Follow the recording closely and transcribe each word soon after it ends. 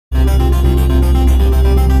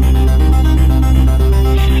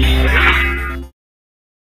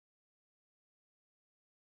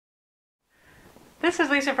This is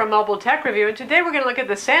Lisa from Mobile Tech Review, and today we're going to look at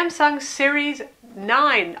the Samsung Series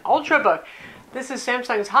 9 Ultrabook. This is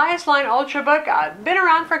Samsung's highest line Ultrabook. Been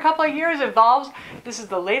around for a couple of years, evolves. This is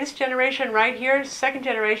the latest generation right here, second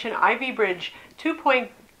generation Ivy Bridge 2.0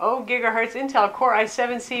 gigahertz Intel Core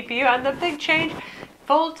i7 CPU, and the big change,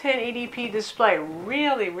 full 1080p display.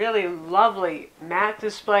 Really lovely matte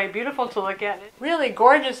display, beautiful to look at. Really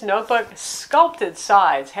gorgeous notebook, sculpted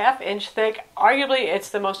sides, half-inch thick. Arguably, it's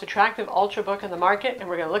the most attractive Ultrabook in the market, and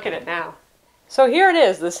we're going to look at it now. So here it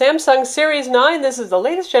is, the Samsung Series 9. This is the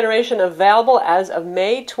latest generation available as of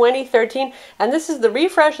May 2013, and this is the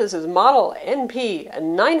refresh. This is model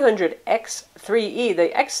NP900X3E. The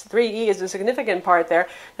X3E is a significant part there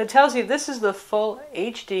that tells you this is the full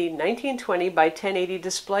HD 1920 by 1080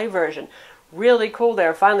 display version. Really cool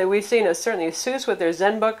there. Finally, we've seen certainly ASUS with their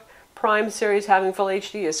ZenBook Prime series having full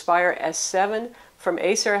HD, Aspire S7 from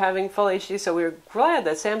Acer having full HD, so we're glad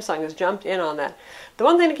that Samsung has jumped in on that. The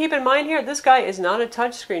one thing to keep in mind here, this guy is not a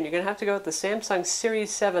touchscreen. You're going to have to go with the Samsung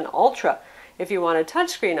Series 7 Ultra if you want a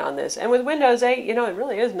touchscreen on this. And with Windows 8, you know, it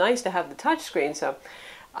really is nice to have the touchscreen, so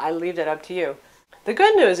I leave that up to you. The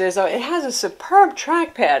good news is, though, it has a superb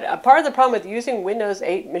trackpad. A part of the problem with using Windows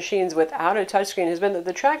 8 machines without a touchscreen has been that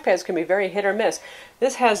the trackpads can be very hit or miss.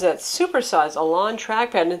 This has that supersized Elan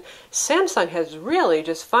trackpad, and Samsung has really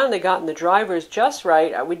just finally gotten the drivers just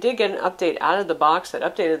right. We did get an update out of the box that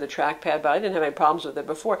updated the trackpad, but I didn't have any problems with it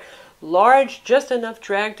before. Large, just enough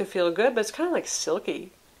drag to feel good, but it's kind of like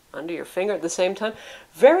silky under your finger at the same time.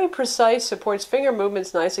 Very precise, supports finger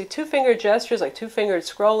movements nicely. Two-finger gestures, like two-fingered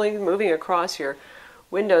scrolling, moving across your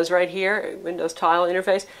Windows right here, Windows tile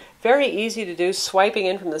interface. Very easy to do, swiping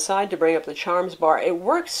in from the side to bring up the charms bar. It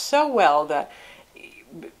works so well that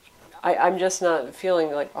I'm just not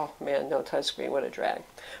feeling like, oh man, no touchscreen, what a drag.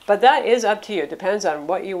 But that is up to you. It depends on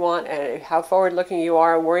what you want and how forward-looking you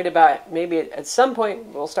are. Worried about maybe at some point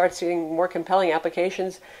we'll start seeing more compelling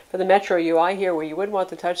applications for the Metro UI here where you would want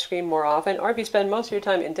the touchscreen more often, or if you spend most of your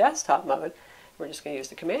time in desktop mode, we're just going to use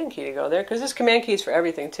the command key to go there, because this command key is for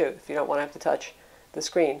everything too, if you don't want to have to touch the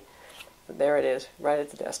screen. There it is, right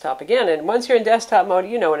at the desktop again. And once you're in desktop mode,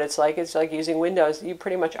 you know what it's like. It's like using Windows. You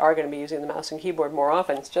pretty much are going to be using the mouse and keyboard more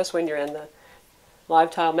often. It's just when you're in the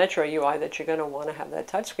Live Tile Metro UI that you're going to want to have that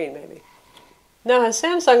touchscreen maybe. Now, as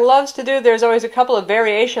Samsung loves to do, there's always a couple of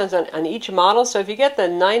variations on each model. So if you get the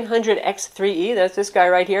 900X3E, that's this guy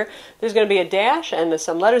right here, there's going to be a dash and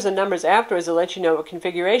some letters and numbers afterwards to let you know what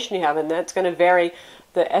configuration you have, and that's going to vary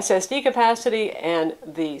the SSD capacity and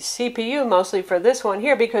the CPU mostly for this one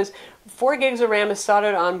here, because 4 gigs of RAM is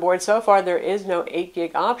soldered on board. So far there is no 8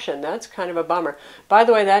 gig option. That's kind of a bummer. By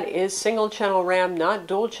the way, that is single channel RAM, not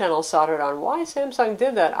dual channel soldered on. Why Samsung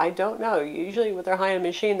did that, I don't know. Usually with their high-end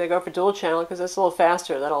machine they go for dual channel because it's a little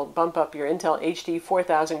faster. That'll bump up your Intel HD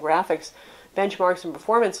 4000 graphics benchmarks and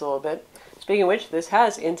performance a little bit. Speaking of which, this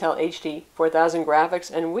has Intel HD 4000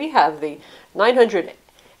 graphics, and we have the 900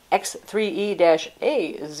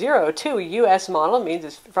 X3E-A02 US model. It means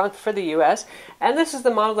it's for the US, and this is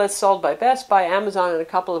the model that's sold by Best Buy, Amazon, and a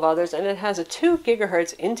couple of others, and it has a 2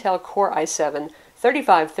 gigahertz Intel Core i7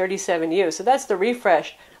 3537U. So that's the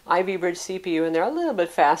refreshed Ivy Bridge CPU, and they're a little bit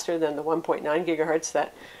faster than the 1.9 gigahertz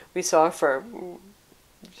that we saw for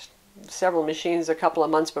several machines a couple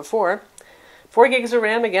of months before. 4 gigs of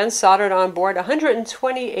RAM, again, soldered on board,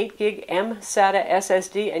 128 gig mSATA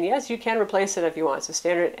SSD, and yes, you can replace it if you want. It's a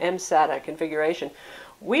standard mSATA configuration.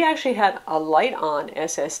 We actually had a light-on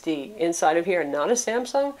SSD inside of here, not a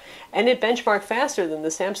Samsung, and it benchmarked faster than the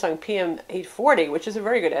Samsung PM840, which is a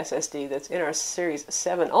very good SSD that's in our Series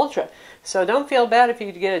 7 Ultra. So don't feel bad if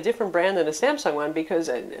you get a different brand than a Samsung one, because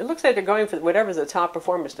it looks like they're going for whatever's the top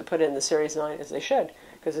performance to put in the Series 9, as they should,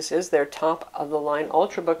 because this is their top-of-the-line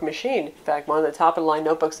Ultrabook machine. In fact, one of the top-of-the-line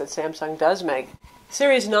notebooks that Samsung does make.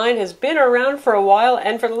 Series 9 has been around for a while,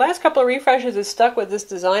 and for the last couple of refreshes it's stuck with this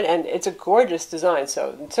design, and it's a gorgeous design,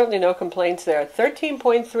 so certainly no complaints there.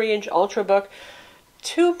 13.3-inch Ultrabook,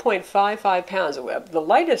 2.55 pounds. The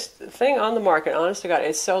lightest thing on the market, honest to God.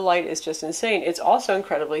 It's so light, it's just insane. It's also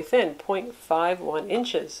incredibly thin, 0.51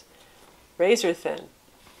 inches. Razor thin.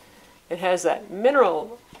 It has that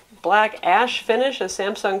mineral black ash finish, as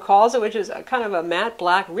Samsung calls it, which is kind of a matte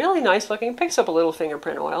black, really nice looking. Picks up a little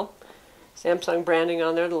fingerprint oil. Samsung branding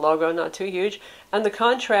on there, the logo not too huge, and the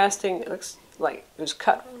contrasting, it looks like it was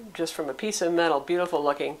cut just from a piece of metal, beautiful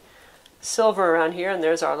looking. Silver around here, and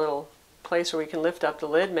there's our little place where we can lift up the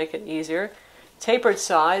lid, make it easier. Tapered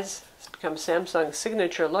sides, it's become Samsung's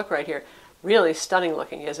signature look right here. Really stunning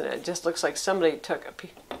looking, isn't it? It just looks like somebody took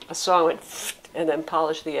a saw and went and then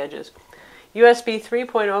polished the edges. USB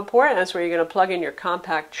 3.0 port, and that's where you're going to plug in your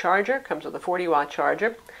compact charger. Comes with a 40-watt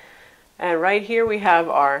charger. And right here we have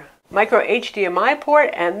our micro HDMI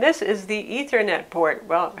port, and this is the Ethernet port.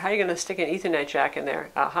 Well, how are you going to stick an Ethernet jack in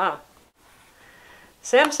there? Aha.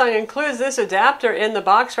 Samsung includes this adapter in the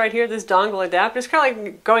box right here, this dongle adapter. It's kind of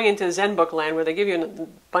like going into ZenBook land where they give you a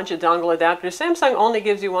bunch of dongle adapters. Samsung only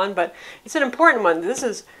gives you one, but it's an important one. This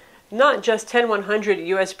is not just 10100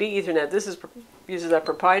 USB Ethernet. This uses a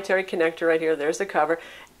proprietary connector right here. There's the cover.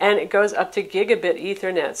 And it goes up to gigabit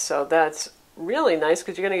Ethernet. So that's really nice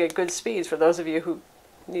because you're going to get good speeds for those of you who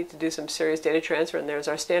need to do some serious data transfer. And there's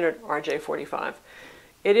our standard RJ45.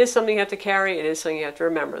 It is something you have to carry. It is something you have to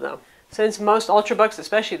remember, though. Since most Ultrabooks,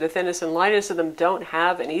 especially the thinnest and lightest of them, don't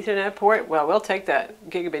have an Ethernet port, well, we'll take that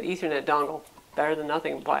gigabit Ethernet dongle. Better than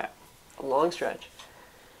nothing by a long stretch.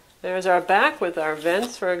 There's our back with our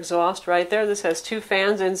vents for exhaust right there. This has two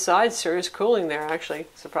fans inside, serious cooling there, actually,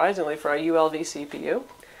 surprisingly, for our ULV CPU.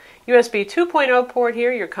 USB 2.0 port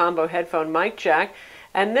here, your combo headphone mic jack.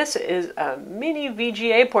 And this is a mini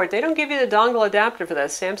VGA port. They don't give you the dongle adapter for that.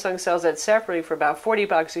 Samsung sells that separately for about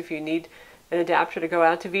 $40 if you need an adapter to go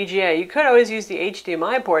out to VGA. You could always use the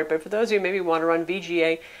HDMI port, but for those of you who maybe want to run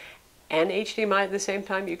VGA and HDMI at the same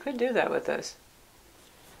time, you could do that with this.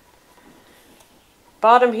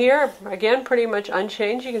 Bottom here, again, pretty much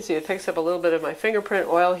unchanged. You can see it picks up a little bit of my fingerprint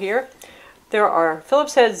oil here. There are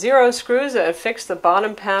Phillips head 0 screws that affix the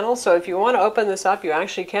bottom panel, so if you want to open this up, you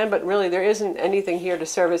actually can, but really there isn't anything here to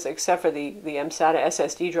service except for the mSATA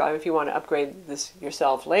SSD drive if you want to upgrade this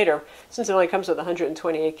yourself later. Since it only comes with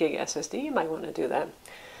 128 gig SSD, you might want to do that.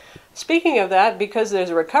 Speaking of that, because there's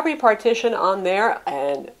a recovery partition on there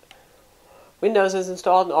and Windows is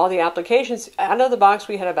installed in all the applications, out of the box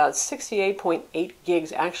we had about 68.8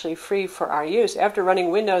 gigs actually free for our use. After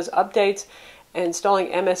running Windows updates and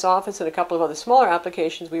installing MS Office and a couple of other smaller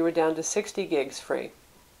applications, we were down to 60 gigs free.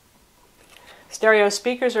 Stereo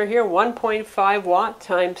speakers are here, 1.5 watt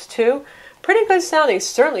times 2. Pretty good sounding,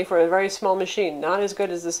 certainly for a very small machine. Not as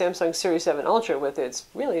good as the Samsung Series 7 Ultra with its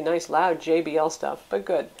really nice loud JBL stuff, but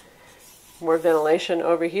good. More ventilation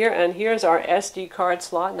over here, and here's our SD card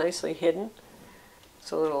slot, nicely hidden. It's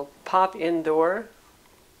a little pop-in door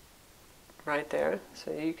right there,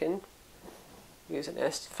 so you can use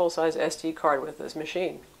a full-size SD card with this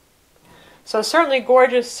machine. So certainly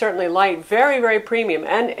gorgeous, certainly light, very, very premium,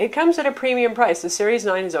 and it comes at a premium price. The Series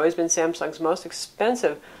 9 has always been Samsung's most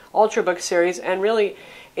expensive Ultrabook series, and really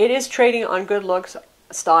it is trading on good looks,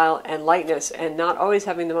 style, and lightness, and not always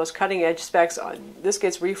having the most cutting-edge specs. This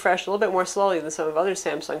gets refreshed a little bit more slowly than some of other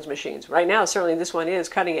Samsung's machines. Right now, certainly this one is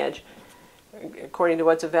cutting-edge, according to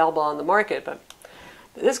what's available on the market, but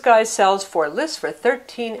this guy sells for lists for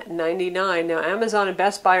 $13.99. Now Amazon and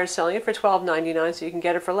Best Buy are selling it for $12.99, so you can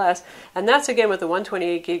get it for less. And that's again with the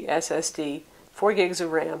 128 gig SSD, 4 gigs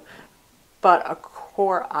of RAM, but a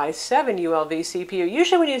Core i7 ULV CPU.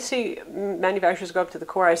 Usually when you see manufacturers go up to the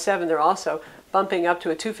Core i7, they're also bumping up to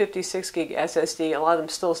a 256 gig SSD. A lot of them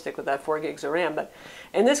still stick with that 4 gigs of RAM. But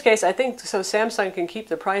in this case, I think so Samsung can keep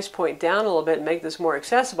the price point down a little bit and make this more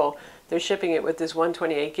accessible. They're shipping it with this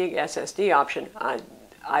 128 gig SSD option.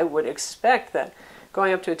 I would expect that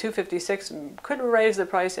going up to a 256 could raise the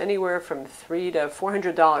price anywhere from $300 to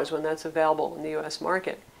 $400 when that's available in the US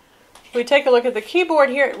market. If we take a look at the keyboard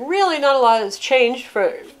here, really not a lot has changed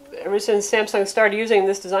ever since Samsung started using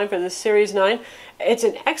this design for this Series 9. It's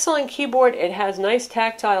an excellent keyboard. It has nice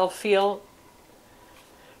tactile feel.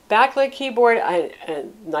 Backlit keyboard,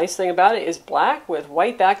 and nice thing about it is black with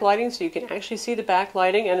white backlighting, so you can actually see the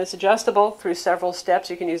backlighting, and it's adjustable through several steps.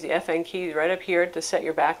 You can use the FN key right up here to set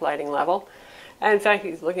your backlighting level. And in fact,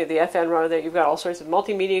 looking at the FN row there, you've got all sorts of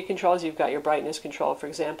multimedia controls. You've got your brightness control, for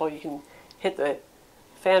example. You can hit the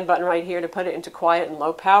fan button right here to put it into quiet and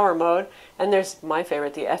low power mode. And there's my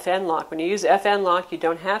favorite, the FN lock. When you use FN lock, you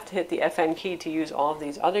don't have to hit the FN key to use all of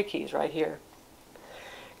these other keys right here.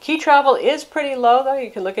 Key travel is pretty low, though. You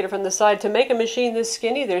can look at it from the side. To make a machine this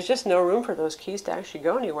skinny, there's just no room for those keys to actually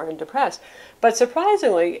go anywhere and depress. But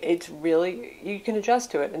surprisingly, it's really, you can adjust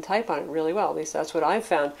to it and type on it really well. At least that's what I've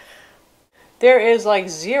found. There is like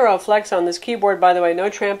zero flex on this keyboard, by the way. No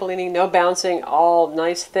trampolining, no bouncing, all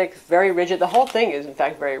nice, thick, very rigid. The whole thing is, in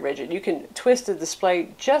fact, very rigid. You can twist the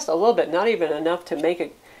display just a little bit, not even enough to make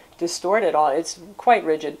it distort at all. It's quite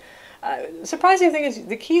rigid. Surprising thing is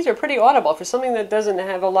the keys are pretty audible. For something that doesn't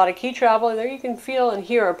have a lot of key travel, there you can feel and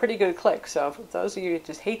hear a pretty good click. So for those of you who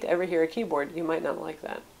just hate to ever hear a keyboard, you might not like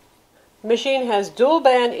that. The machine has dual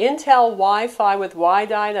band Intel Wi-Fi with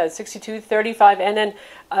WiDi, that's 6235, and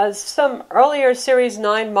then some earlier Series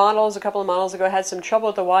 9 models, a couple of models ago, had some trouble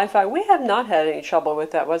with the Wi-Fi. We have not had any trouble with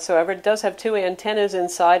that whatsoever. It does have two antennas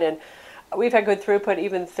inside, and We've had good throughput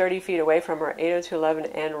even 30 feet away from our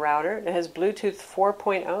 802.11n router. It has Bluetooth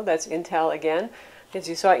 4.0, that's Intel again. As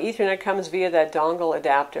you saw, Ethernet comes via that dongle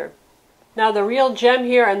adapter. Now the real gem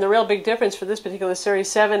here and the real big difference for this particular Series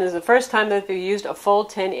 7 is the first time that they used a full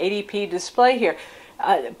 1080p display here.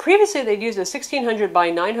 Previously they'd used a 1600 by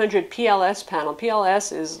 900 PLS panel.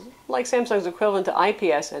 PLS is like Samsung's equivalent to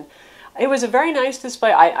IPS, and it was a very nice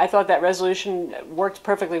display. I thought that resolution worked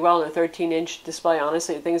perfectly well in a 13-inch display.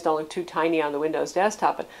 Honestly, things don't look too tiny on the Windows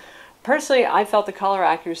desktop. But personally, I felt the color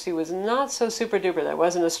accuracy was not so super duper. That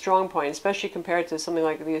wasn't a strong point, especially compared to something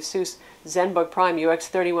like the ASUS ZenBook Prime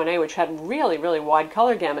UX31A, which had really, really wide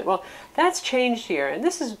color gamut. Well, that's changed here. And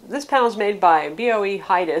this panel is made by BOE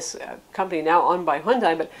Hydis, a company now owned by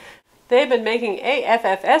Hyundai, but they've been making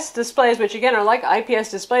AFFS displays, which again are like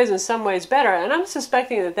IPS displays in some ways better, and I'm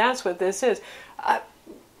suspecting that that's what this is.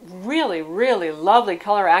 Really, really lovely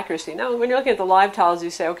color accuracy. Now, when you're looking at the live tiles, you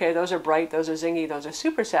say, okay, those are bright, those are zingy, those are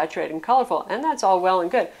super saturated and colorful, and that's all well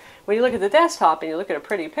and good. When you look at the desktop and you look at a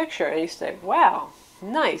pretty picture and you say, wow,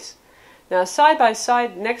 nice. Now, side by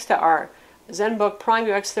side next to our ZenBook Prime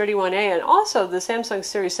UX31A and also the Samsung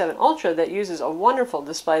Series 7 Ultra that uses a wonderful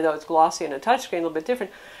display, though it's glossy and a touchscreen, a little bit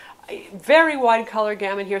different. Very wide color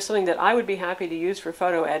gamut here, something that I would be happy to use for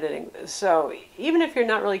photo editing. So even if you're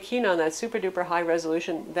not really keen on that super duper high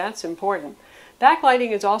resolution, that's important.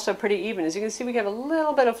 Backlighting is also pretty even. As you can see, we have a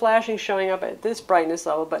little bit of flashing showing up at this brightness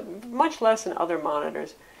level, but much less than other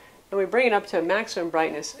monitors. And we bring it up to maximum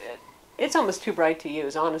brightness. It's almost too bright to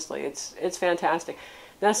use, honestly. It's fantastic.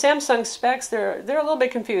 Now, Samsung specs, they're a little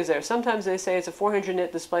bit confused there. Sometimes they say it's a 400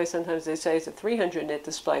 nit display, sometimes they say it's a 300 nit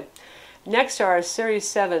display. Next to our Series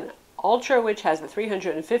 7 Ultra, which has the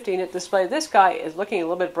 350 nit display. This guy is looking a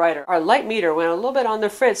little bit brighter. Our light meter went a little bit on the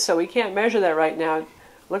fritz, so we can't measure that right now.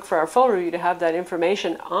 Look for our full review to have that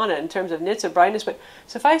information on it in terms of nits of brightness, but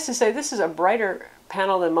suffice to say, this is a brighter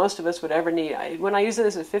panel than most of us would ever need. When I use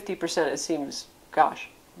this at 50%, it seems, gosh,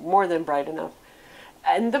 more than bright enough.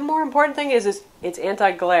 And the more important thing is it's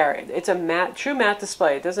anti-glare. It's a matte, true matte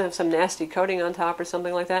display. It doesn't have some nasty coating on top or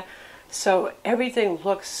something like that. So everything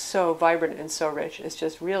looks so vibrant and so rich. It's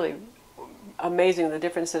just really amazing the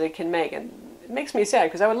difference that it can make. And it makes me sad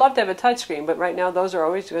because I would love to have a touchscreen, but right now those are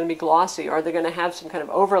always going to be glossy, or they're going to have some kind of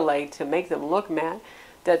overlay to make them look matte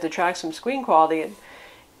that detracts from screen quality. And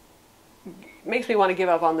makes me want to give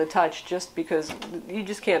up on the touch just because you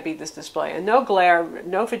just can't beat this display. And no glare,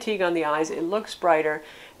 no fatigue on the eyes. It looks brighter.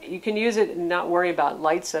 You can use it and not worry about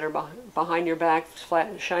lights that are behind your back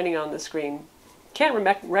shining on the screen. Can't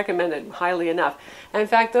recommend it highly enough. And in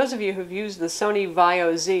fact, those of you who've used the Sony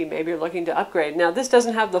Vaio Z, maybe you're looking to upgrade. Now, this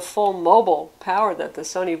doesn't have the full mobile power that the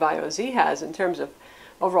Sony Vaio Z has in terms of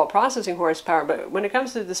overall processing horsepower, but when it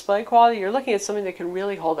comes to display quality, you're looking at something that can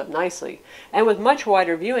really hold up nicely, and with much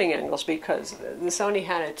wider viewing angles, because the Sony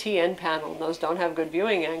had a TN panel, and those don't have good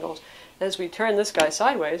viewing angles. As we turn this guy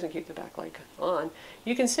sideways and keep the backlight on,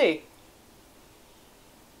 you can see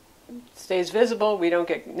it stays visible. We don't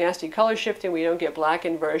get nasty color shifting. We don't get black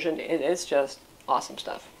inversion. It's just awesome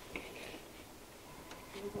stuff.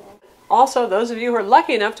 Also, those of you who are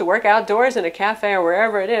lucky enough to work outdoors in a cafe or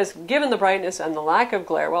wherever it is, given the brightness and the lack of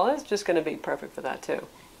glare, well, it's just going to be perfect for that too.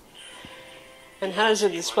 And how does the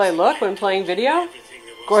display look when playing video?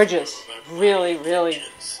 Gorgeous. Really, really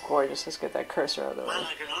gorgeous. Let's get that cursor out of the way. Well,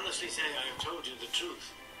 I can honestly say I have told you the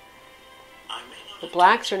truth. The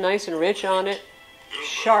blacks are nice and rich on it.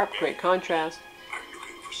 Sharp, great contrast.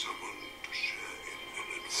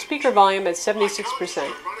 Speaker volume at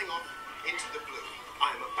 76%.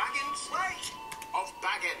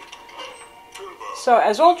 So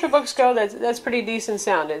as Ultrabooks go, that's pretty decent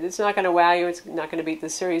sound. It's not going to wow you. It's not going to beat the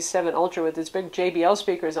Series 7 Ultra with its big JBL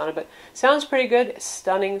speakers on it, but sounds pretty good.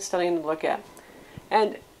 Stunning, stunning to look at.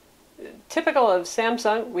 And typical of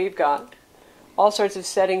Samsung, we've got all sorts of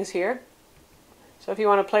settings here. So if you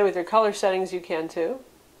want to play with your color settings, you can too.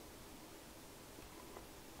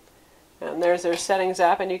 And there's their settings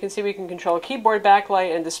app, and you can see we can control keyboard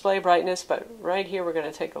backlight and display brightness, but right here we're going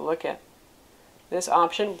to take a look at this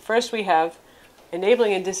option. First we have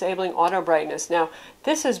enabling and disabling auto brightness. Now,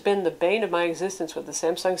 this has been the bane of my existence with the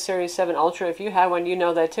Samsung Series 7 Ultra. If you have one, you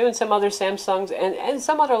know that too, and some other Samsungs and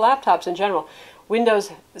some other laptops in general.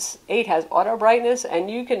 Windows 8 has auto brightness,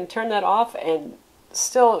 and you can turn that off, and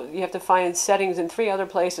still you have to find settings in 3 other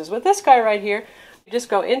places. With this guy right here, you just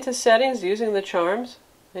go into settings using the charms,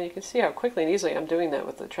 and you can see how quickly and easily I'm doing that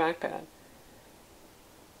with the trackpad.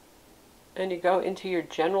 And you go into your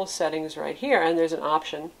general settings right here, and there's an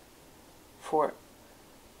option for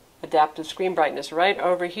adaptive screen brightness right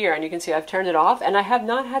over here, and you can see I've turned it off, and I have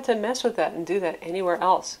not had to mess with that and do that anywhere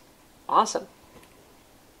else. Awesome.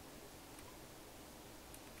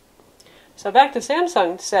 So back to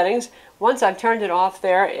Samsung settings. Once I've turned it off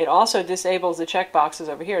there, it also disables the checkboxes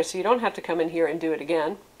over here, so you don't have to come in here and do it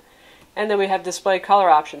again. And then we have display color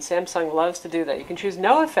options. Samsung loves to do that. You can choose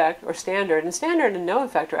no effect or standard, and standard and no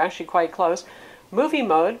effect are actually quite close. Movie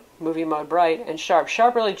mode bright, and sharp.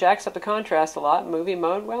 Sharp really jacks up the contrast a lot. Movie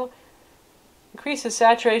mode, well, increases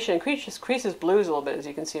saturation, increases blues a little bit, as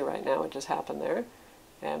you can see right now. It just happened there.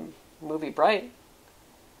 And movie bright,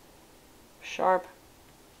 sharp,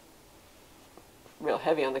 real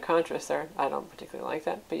heavy on the contrast there. I don't particularly like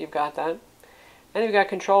that, but you've got that. And you've got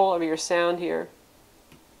control over your sound here.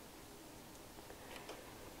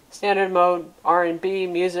 Standard mode, R&B,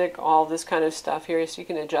 music, all this kind of stuff here, so you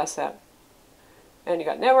can adjust that. And you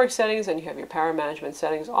got network settings, and you have your power management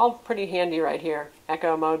settings, all pretty handy right here.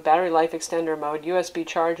 Echo mode, battery life extender mode, USB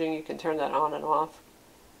charging, you can turn that on and off.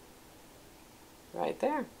 Right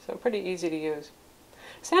there, so pretty easy to use.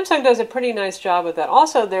 Samsung does a pretty nice job with that.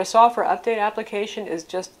 Also, their software update application is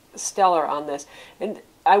just stellar on this. And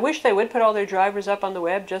I wish they would put all their drivers up on the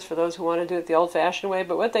web just for those who want to do it the old-fashioned way,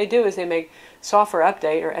 but what they do is they make software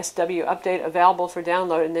update or SW update available for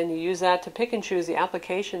download, and then you use that to pick and choose the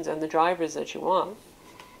applications and the drivers that you want.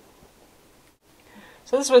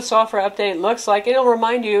 So this is what software update looks like. It'll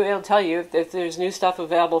remind you, it'll tell you if there's new stuff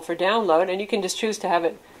available for download, and you can just choose to have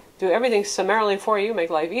it do everything summarily for you,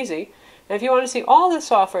 make life easy. And if you want to see all the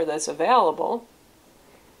software that's available,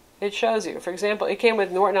 it shows you. For example, it came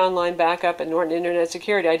with Norton Online Backup and Norton Internet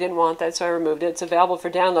Security. I didn't want that, so I removed it. It's available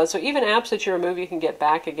for download. So even apps that you remove, you can get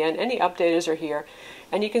back again. Any updaters are here.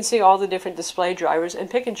 And you can see all the different display drivers and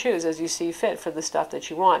pick and choose as you see fit for the stuff that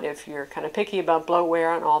you want. If you're kind of picky about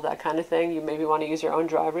bloatware and all that kind of thing, you maybe want to use your own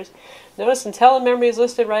drivers. Notice IntelliMemory is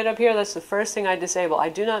listed right up here. That's the first thing I disable. I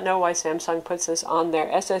do not know why Samsung puts this on their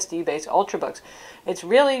SSD-based Ultrabooks. It's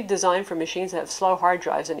really designed for machines that have slow hard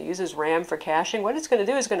drives, and it uses RAM for caching. What it's going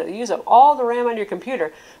to do is going to use up all the RAM on your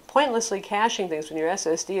computer, pointlessly caching things when your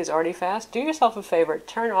SSD is already fast. Do yourself a favor,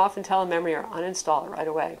 turn off IntelliMemory or uninstall it right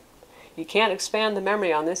away. You can't expand the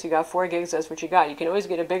memory on this. You got 4 gigs, that's what you got. You can always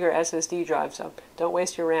get a bigger SSD drive, so don't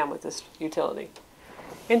waste your RAM with this utility.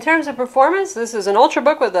 In terms of performance, this is an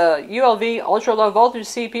Ultrabook with a ULV ultra low voltage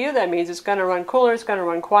CPU. That means it's going to run cooler, it's going to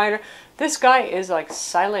run quieter. This guy is like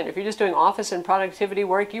silent. If you're just doing office and productivity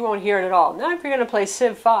work, you won't hear it at all. Now if you're going to play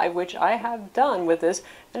Civ 5, which I have done with this,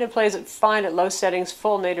 and it plays it fine at low settings,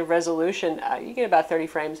 full native resolution, you get about 30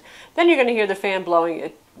 frames. Then you're going to hear the fan blowing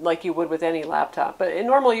it like you would with any laptop. But in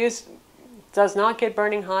normal use, it does not get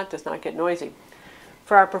burning hot, does not get noisy.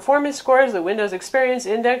 For our performance scores, the Windows Experience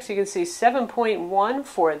Index, you can see 7.1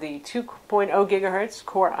 for the 2.0 gigahertz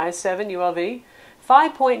Core i7 ULV,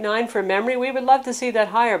 5.9 for memory. We would love to see that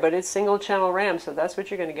higher, but it's single channel RAM, so that's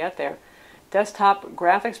what you're going to get there. Desktop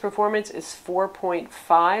graphics performance is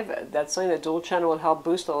 4.5. That's something that dual channel would help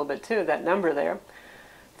boost a little bit too, that number there.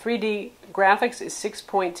 3D graphics is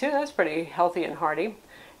 6.2. That's pretty healthy and hearty.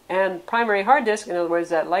 And primary hard disk, in other words,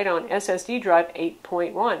 that light-on SSD drive,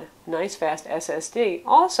 8.1. Nice fast SSD.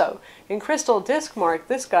 Also, in Crystal Disk Mark,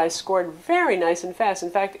 this guy scored very nice and fast.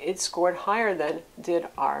 In fact, it scored higher than did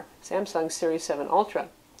our Samsung Series 7 Ultra.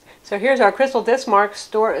 So here's our Crystal Disk Mark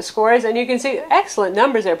scores, and you can see excellent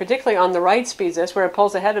numbers there, particularly on the write speeds. That's where it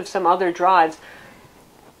pulls ahead of some other drives.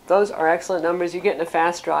 Those are excellent numbers. You're getting a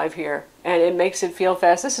fast drive here, and it makes it feel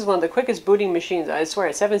fast. This is one of the quickest booting machines. I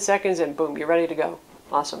swear, 7 seconds and boom, you're ready to go.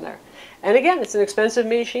 Awesome there. And again, it's an expensive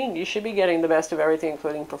machine. You should be getting the best of everything,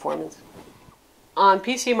 including performance. On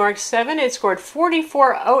PC Mark 7, it scored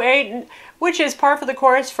 4408, which is par for the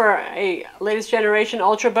course for a latest generation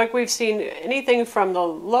Ultrabook. We've seen anything from the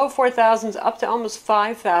low 4,000s up to almost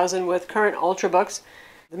 5,000 with current Ultrabooks.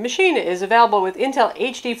 The machine is available with Intel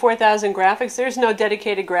HD 4000 graphics. There's no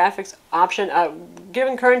dedicated graphics option.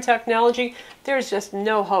 Given current technology, there's just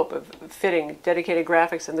no hope of fitting dedicated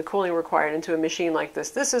graphics and the cooling required into a machine like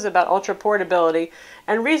this. This is about ultra portability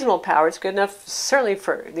and reasonable power. It's good enough, certainly,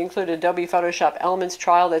 for the included Adobe Photoshop Elements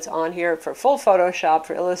trial that's on here, for full Photoshop,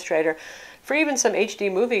 for Illustrator, for even some HD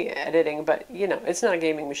movie editing, but, you know, it's not a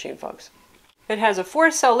gaming machine, folks. It has a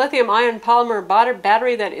 4-cell lithium-ion polymer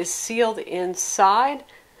battery that is sealed inside,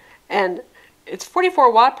 and it's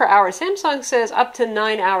 44 watt per hour. Samsung says up to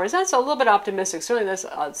 9 hours. That's a little bit optimistic. Certainly that's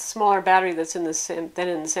a smaller battery that's than in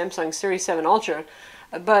the Samsung Series 7 Ultra.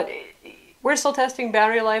 But we're still testing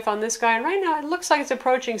battery life on this guy, and right now it looks like it's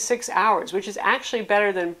approaching 6 hours, which is actually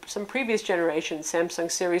better than some previous generation Samsung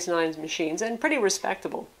Series 9 machines, and pretty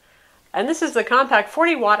respectable. And this is the compact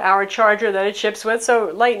 40 watt hour charger that it ships with, so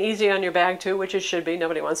light and easy on your bag too, which it should be.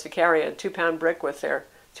 Nobody wants to carry a 2-pound brick with their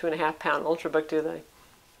 2.5-pound Ultrabook, do they?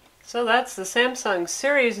 So that's the Samsung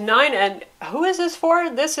Series 9, and who is this for?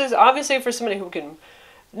 This is obviously for somebody who can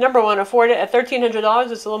number one, afford it at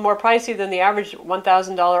 $1,300. It's a little more pricey than the average $1,000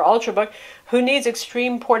 Ultrabook. Who needs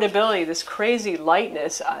extreme portability, this crazy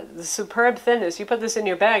lightness, the superb thinness? You put this in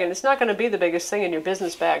your bag, and it's not going to be the biggest thing in your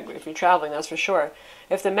business bag if you're traveling, that's for sure.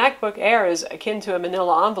 If the MacBook Air is akin to a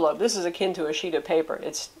manila envelope, this is akin to a sheet of paper.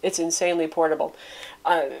 It's insanely portable.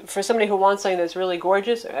 For somebody who wants something that's really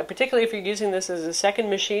gorgeous, particularly if you're using this as a second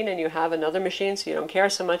machine and you have another machine, so you don't care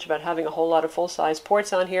so much about having a whole lot of full-size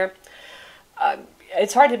ports on here,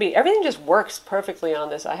 it's hard to beat. Everything just works perfectly on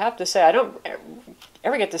this. I have to say, I don't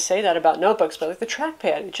ever get to say that about notebooks, but like the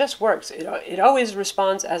trackpad, it just works. It always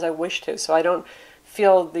responds as I wish to, so I don't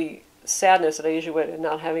feel the sadness that I usually would in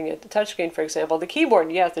not having it. The touchscreen, for example. The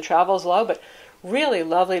keyboard, yes, the travel is low, but really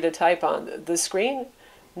lovely to type on. The screen,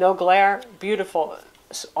 no glare, beautiful,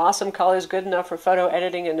 awesome colors, good enough for photo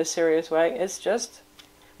editing in a serious way. It's just,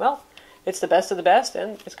 well, it's the best of the best,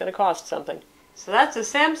 and it's going to cost something. So that's the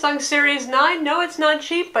Samsung Series 9. No, it's not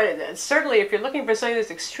cheap, but certainly if you're looking for something that's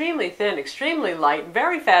extremely thin, extremely light,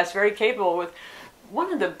 very fast, very capable, with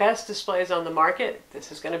one of the best displays on the market,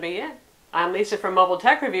 this is going to be it. I'm Lisa from Mobile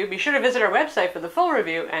Tech Review. Be sure to visit our website for the full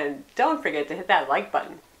review, and don't forget to hit that like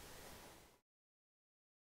button.